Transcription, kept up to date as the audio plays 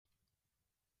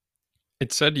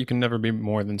It's said you can never be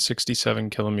more than 67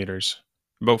 kilometers,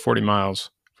 about 40 miles,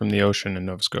 from the ocean in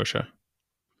Nova Scotia.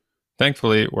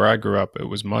 Thankfully, where I grew up, it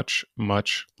was much,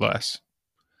 much less.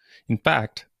 In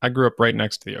fact, I grew up right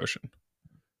next to the ocean.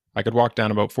 I could walk down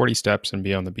about 40 steps and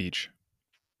be on the beach.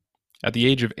 At the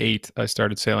age of 8, I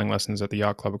started sailing lessons at the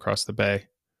yacht club across the bay.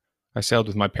 I sailed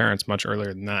with my parents much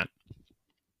earlier than that.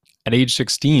 At age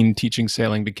 16, teaching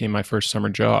sailing became my first summer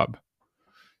job.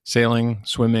 Sailing,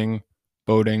 swimming,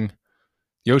 boating,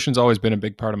 the ocean's always been a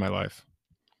big part of my life.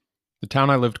 The town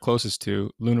I lived closest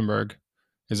to, Lunenburg,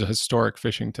 is a historic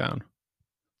fishing town.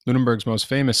 Lunenburg's most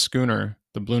famous schooner,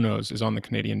 the Bluenose, is on the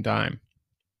Canadian Dime.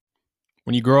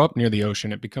 When you grow up near the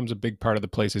ocean, it becomes a big part of the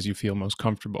places you feel most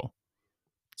comfortable.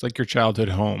 It's like your childhood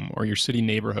home, or your city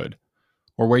neighborhood,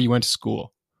 or where you went to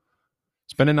school.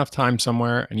 Spend enough time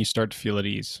somewhere and you start to feel at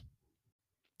ease.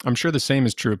 I'm sure the same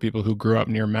is true of people who grew up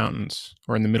near mountains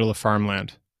or in the middle of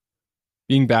farmland.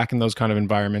 Being back in those kind of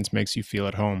environments makes you feel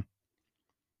at home.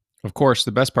 Of course,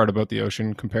 the best part about the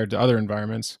ocean compared to other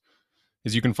environments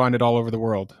is you can find it all over the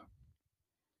world.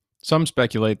 Some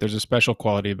speculate there's a special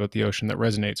quality about the ocean that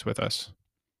resonates with us.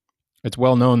 It's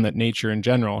well known that nature in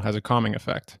general has a calming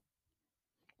effect.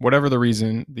 Whatever the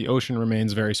reason, the ocean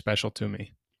remains very special to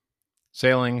me.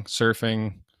 Sailing,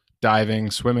 surfing,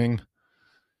 diving, swimming,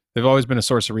 they've always been a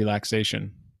source of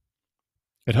relaxation.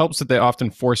 It helps that they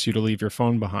often force you to leave your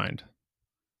phone behind.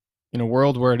 In a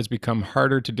world where it has become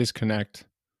harder to disconnect,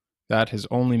 that has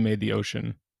only made the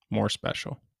ocean more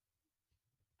special.